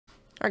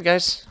Alright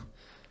guys,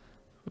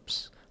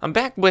 I'm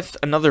back with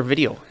another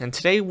video, and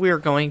today we're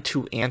going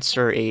to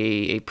answer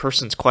a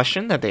person's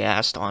question that they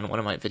asked on one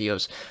of my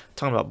videos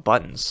talking about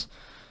buttons.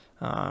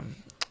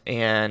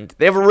 And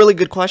they have a really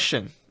good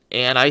question,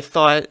 and I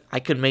thought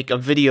I could make a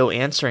video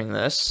answering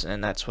this,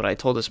 and that's what I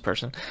told this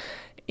person.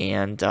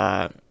 And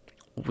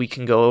we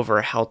can go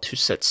over how to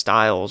set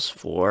styles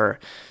for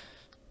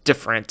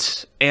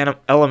different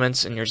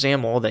elements in your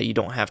XAML that you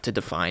don't have to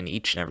define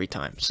each and every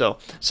time. So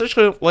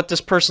essentially what this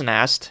person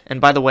asked,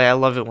 and by the way, I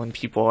love it when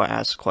people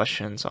ask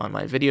questions on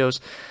my videos,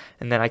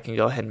 and then I can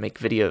go ahead and make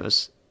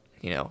videos,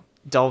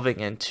 delving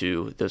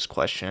into those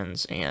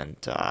questions and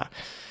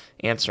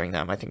answering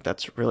them. I think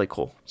that's really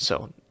cool.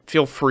 So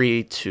feel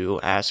free to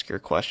ask your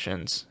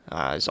questions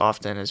as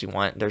often as you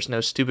want. There's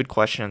no stupid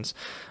questions.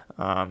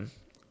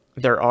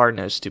 There are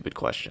no stupid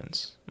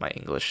questions. My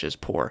English is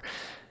poor.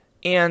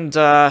 And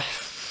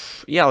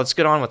yeah, let's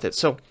get on with it.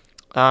 So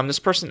this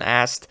person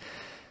asked,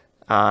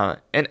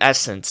 in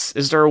essence,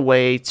 is there a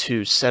way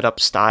to set up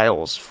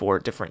styles for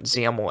different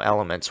XAML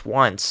elements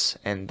once,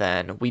 and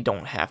then we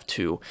don't have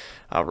to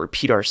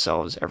repeat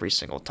ourselves every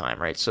single time,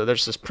 right? So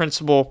there's this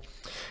principle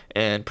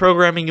in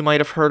programming you might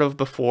have heard of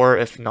before.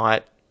 If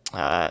not,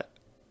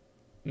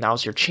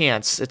 now's your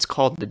chance. It's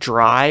called the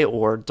dry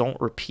or don't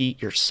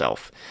repeat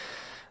yourself.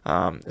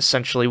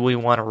 Essentially, we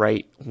want to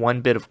write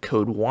one bit of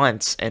code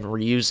once and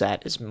reuse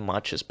that as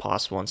much as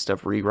possible instead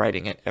of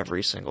rewriting it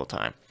every single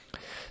time.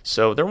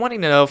 So they're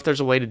wanting to know if there's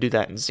a way to do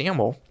that in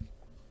XAML,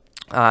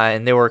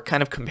 and they were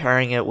kind of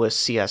comparing it with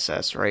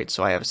CSS, right?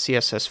 So I have a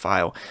CSS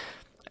file,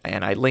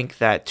 and I link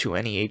that to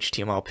any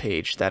HTML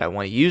page that I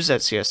want to use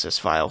that CSS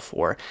file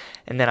for,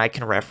 and then I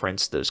can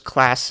reference those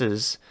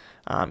classes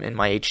in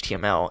my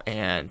HTML,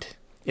 and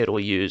it'll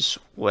use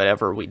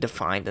whatever we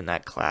defined in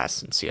that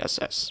class in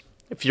CSS.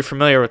 If you're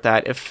familiar with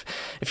that, if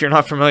you're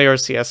not familiar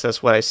with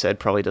CSS, what I said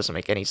probably doesn't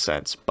make any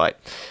sense, but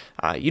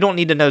you don't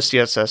need to know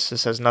CSS.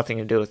 This has nothing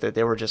to do with it.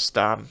 They were just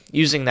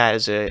using that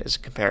as a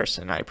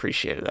comparison. I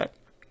appreciated that.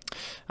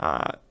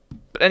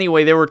 But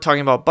anyway, they were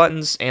talking about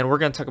buttons, and we're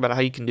going to talk about how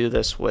you can do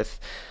this with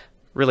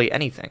really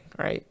anything,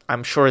 right?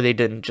 I'm sure they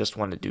didn't just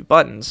want to do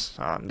buttons.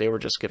 They were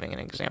just giving an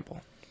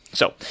example.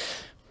 So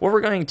what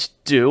we're going to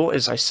do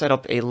is I set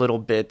up a little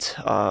bit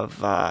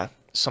of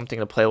something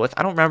to play with.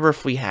 I don't remember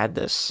if we had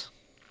this.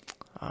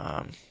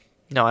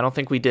 No, I don't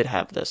think we did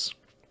have this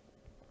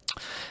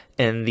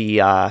in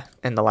the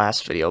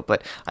last video,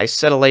 but I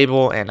set a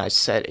label and I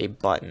set a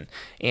button,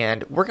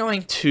 and we're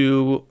going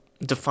to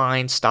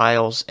define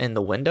styles in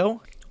the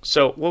window.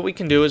 So what we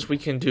can do is we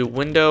can do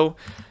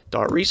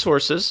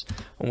window.resources,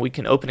 and we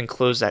can open and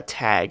close that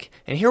tag,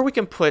 and here we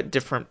can put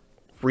different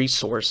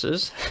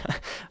resources,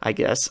 I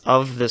guess,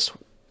 of this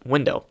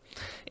window,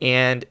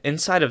 and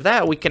inside of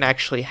that we can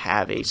actually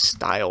have a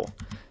style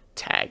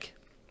tag.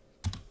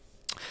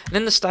 And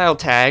in the style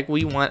tag,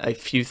 we want a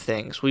few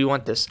things. We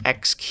want this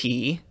X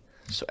key,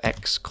 so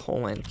X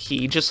colon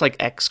key, just like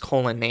X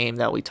colon name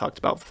that we talked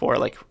about before,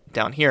 like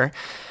down here.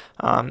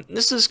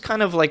 This is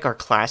kind of like our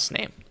class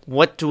name.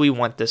 What do we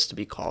want this to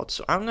be called?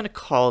 So I'm going to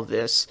call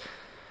this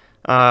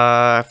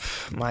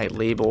my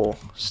label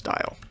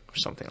style or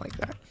something like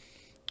that.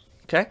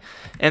 Okay,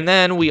 and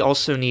then we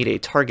also need a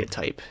target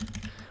type.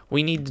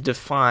 We need to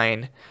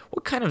define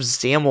what kind of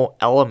XAML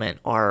element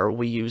are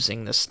we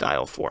using this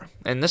style for.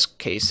 In this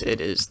case, it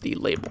is the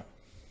label.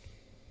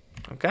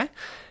 Okay,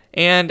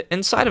 and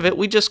inside of it,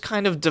 we just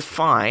kind of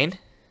define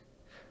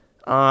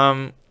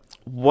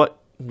what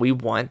we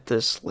want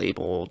this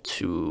label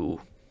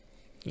to,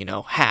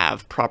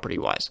 have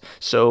property-wise.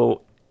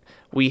 So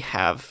we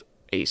have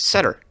a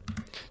setter.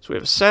 So we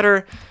have a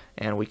setter,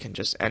 and we can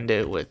just end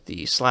it with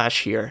the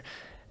slash here.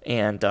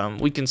 And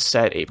we can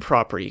set a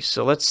property.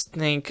 So let's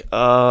think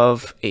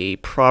of a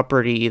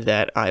property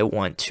that I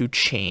want to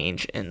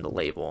change in the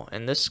label.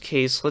 In this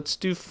case, let's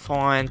do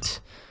font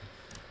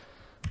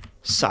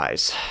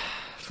size.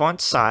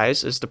 Font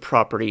size is the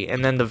property,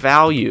 and then the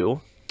value,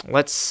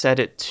 let's set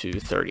it to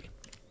 30.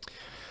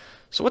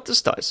 So what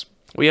this does,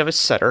 we have a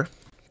setter,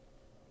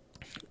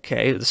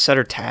 okay, the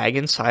setter tag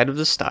inside of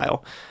the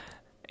style,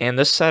 and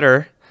the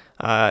setter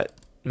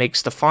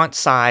makes the font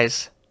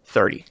size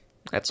 30.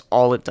 That's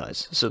all it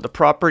does. So the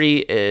property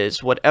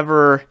is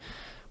whatever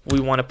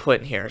we want to put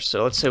in here.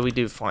 So let's say we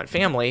do font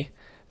family,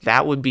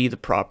 that would be the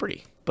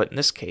property. But in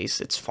this case,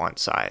 it's font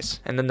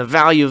size. And then the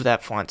value of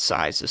that font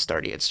size is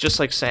 30. It's just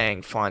like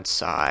saying font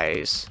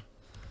size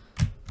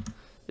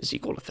is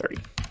equal to 30.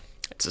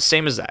 It's the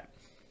same as that.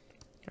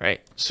 All right,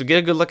 so get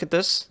a good look at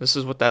this. This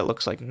is what that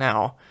looks like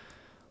now.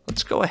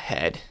 Let's go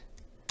ahead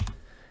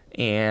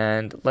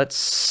and let's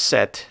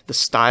set the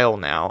style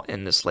now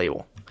in this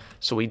label.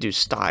 So we do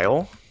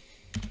style.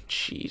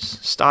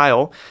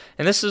 Style,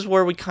 and this is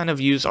where we kind of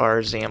use our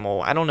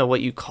XAML. I don't know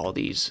what you call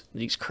these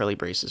curly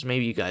braces.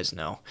 Maybe you guys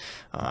know,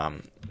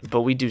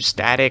 but we do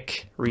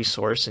static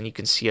resource, and you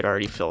can see it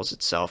already fills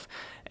itself.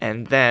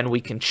 And then we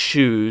can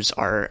choose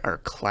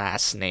our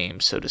class name,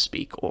 so to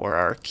speak, or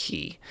our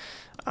key.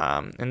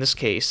 In this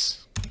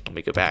case, let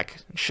me go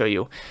back and show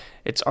you.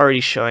 it's already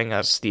showing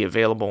us the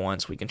available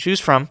ones we can choose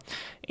from,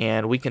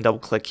 and we can double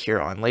click here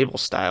on label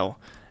style,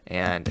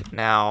 and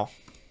now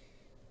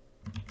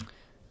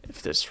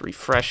if this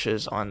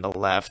refreshes on the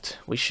left,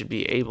 we should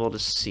be able to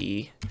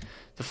see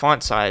the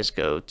font size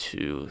go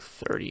to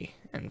 30,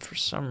 and for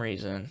some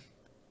reason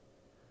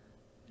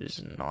it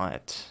is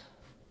not.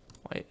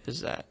 Why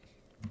is that?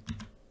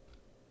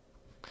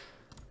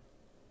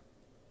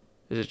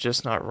 Is it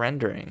just not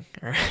rendering,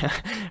 or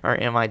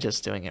am I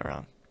just doing it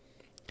wrong?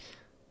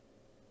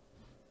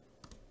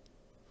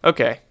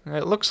 Okay,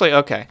 it looks like,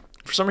 okay.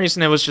 For some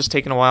reason, it was just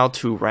taking a while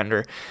to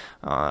render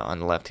on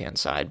the left-hand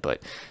side,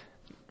 but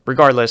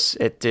regardless,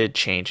 it did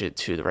change it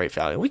to the right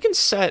value. We can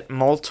set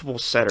multiple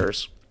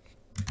setters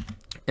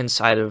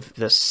inside of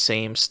the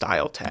same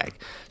style tag.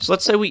 So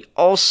let's say we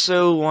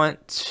also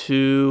want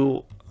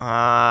to,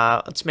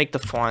 let's make the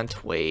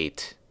font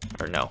weight,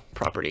 or no,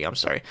 property, I'm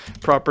sorry.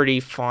 Property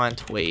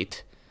font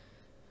weight,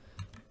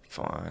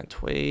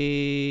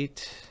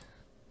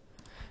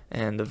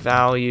 and the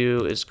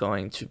value is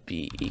going to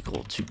be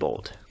equal to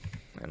bold.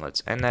 And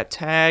let's end that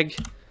tag.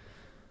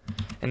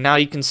 And now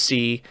you can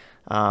see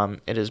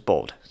it is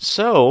bold.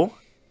 So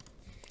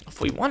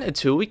if we wanted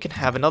to, we can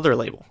have another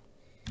label.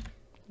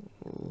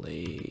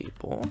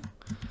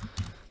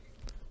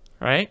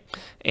 Right?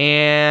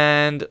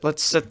 And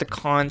let's set the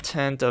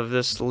content of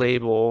this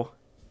label.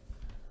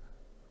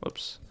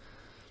 Whoops.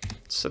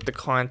 Set the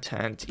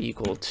content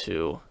equal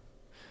to,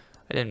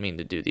 I didn't mean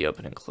to do the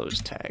open and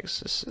close tags.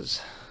 This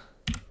is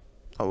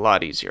a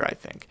lot easier, I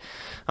think.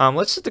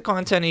 Let's set the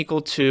content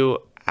equal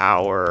to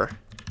our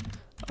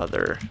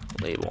other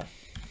label.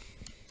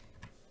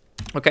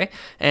 Okay,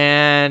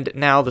 and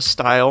now the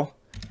style.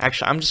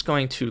 Actually, I'm just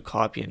going to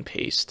copy and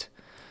paste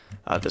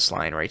this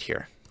line right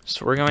here.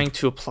 So we're going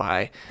to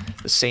apply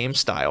the same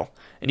style,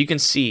 and you can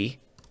see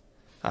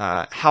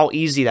how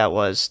easy that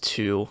was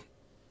to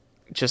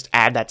just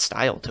add that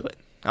style to it.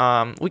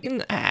 We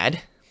can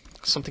add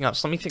something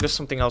else. Let me think of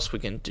something else we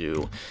can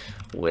do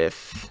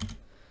with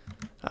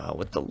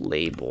the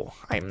label.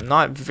 I'm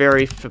not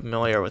very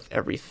familiar with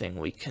everything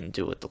we can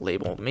do with the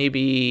label.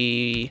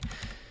 Maybe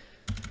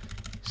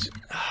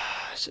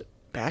is it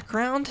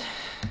background?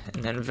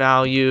 And then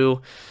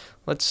value.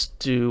 Let's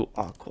do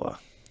aqua.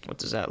 What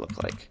does that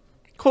look like?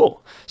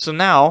 Cool. So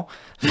now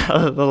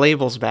the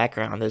label's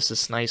background is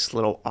this nice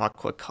little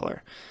aqua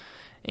color.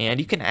 And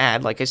you can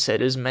add, like I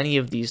said, as many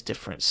of these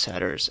different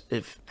setters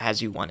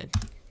as you wanted.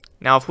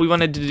 Now, if we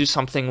wanted to do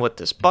something with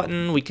this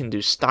button, we can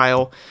do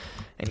style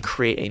and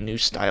create a new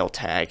style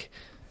tag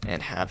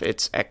and have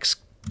its x:\key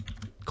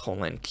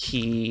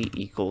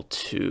equal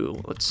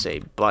to, let's say,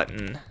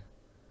 button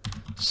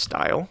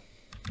style.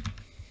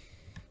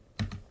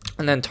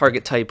 And then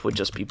target type would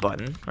just be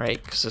button,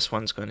 right? Because this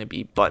one's going to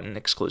be button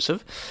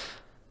exclusive.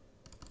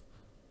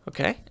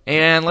 Okay,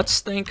 and let's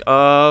think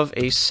of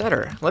a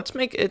setter. Let's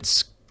make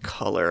its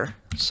color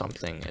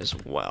something as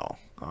well.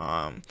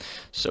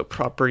 So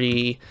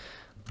property,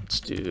 let's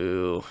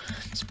do,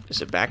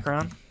 is it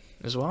background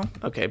as well?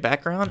 Okay,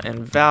 background, and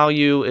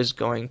value is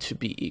going to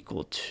be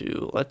equal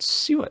to, let's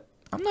see what,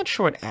 I'm not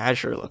sure what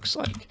Azure looks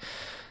like. It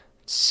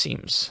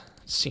seems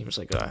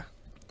like an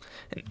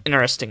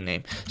interesting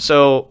name.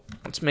 So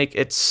let's make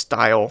its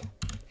style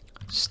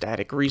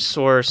static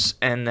resource,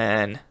 and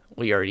then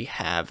we already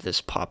have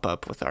this pop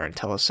up with our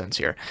IntelliSense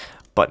here,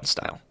 button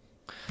style.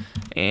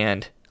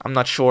 And I'm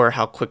not sure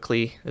how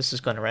quickly this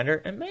is going to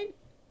render. It may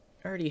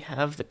already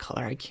have the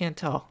color. I can't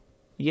tell.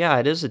 Yeah,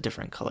 it is a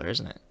different color,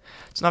 isn't it?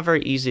 It's not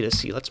very easy to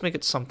see. Let's make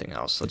it something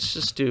else. Let's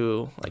just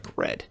do like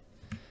red.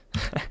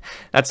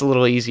 That's a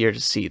little easier to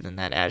see than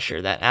that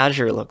Azure. That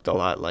Azure looked a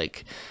lot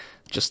like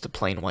just a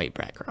plain white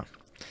background.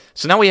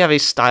 So now we have a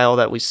style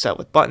that we set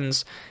with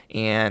buttons.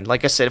 And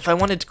like I said, if I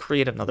wanted to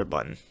create another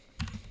button,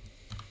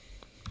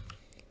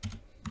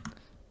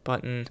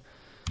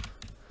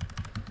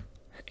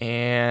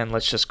 and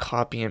let's just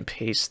copy and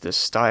paste this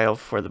style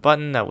for the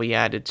button that we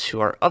added to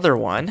our other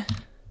one,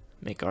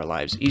 make our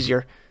lives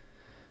easier.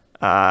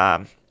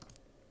 And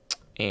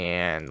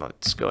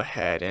let's go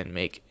ahead and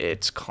make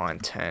its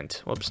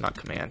content, whoops, not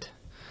command.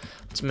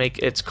 Let's make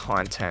its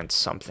content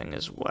something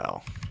as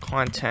well.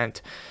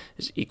 Content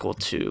is equal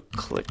to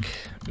click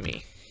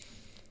me.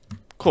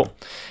 Cool.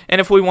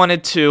 And if we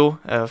wanted to,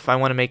 if I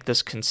want to make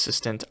this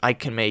consistent, I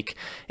can make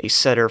a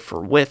setter for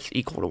width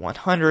equal to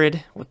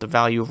 100 with the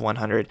value of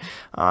 100.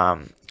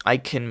 I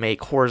can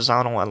make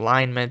horizontal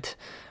alignment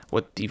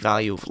with the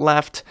value of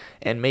left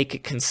and make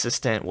it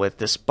consistent with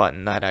this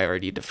button that I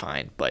already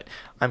defined. But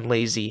I'm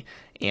lazy,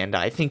 and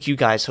I think you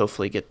guys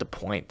hopefully get the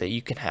point that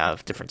you can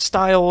have different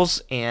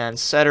styles and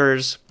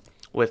setters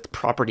with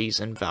properties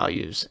and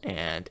values,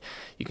 and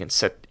you can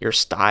set your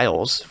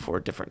styles for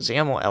different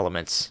XAML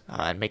elements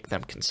and make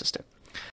them consistent.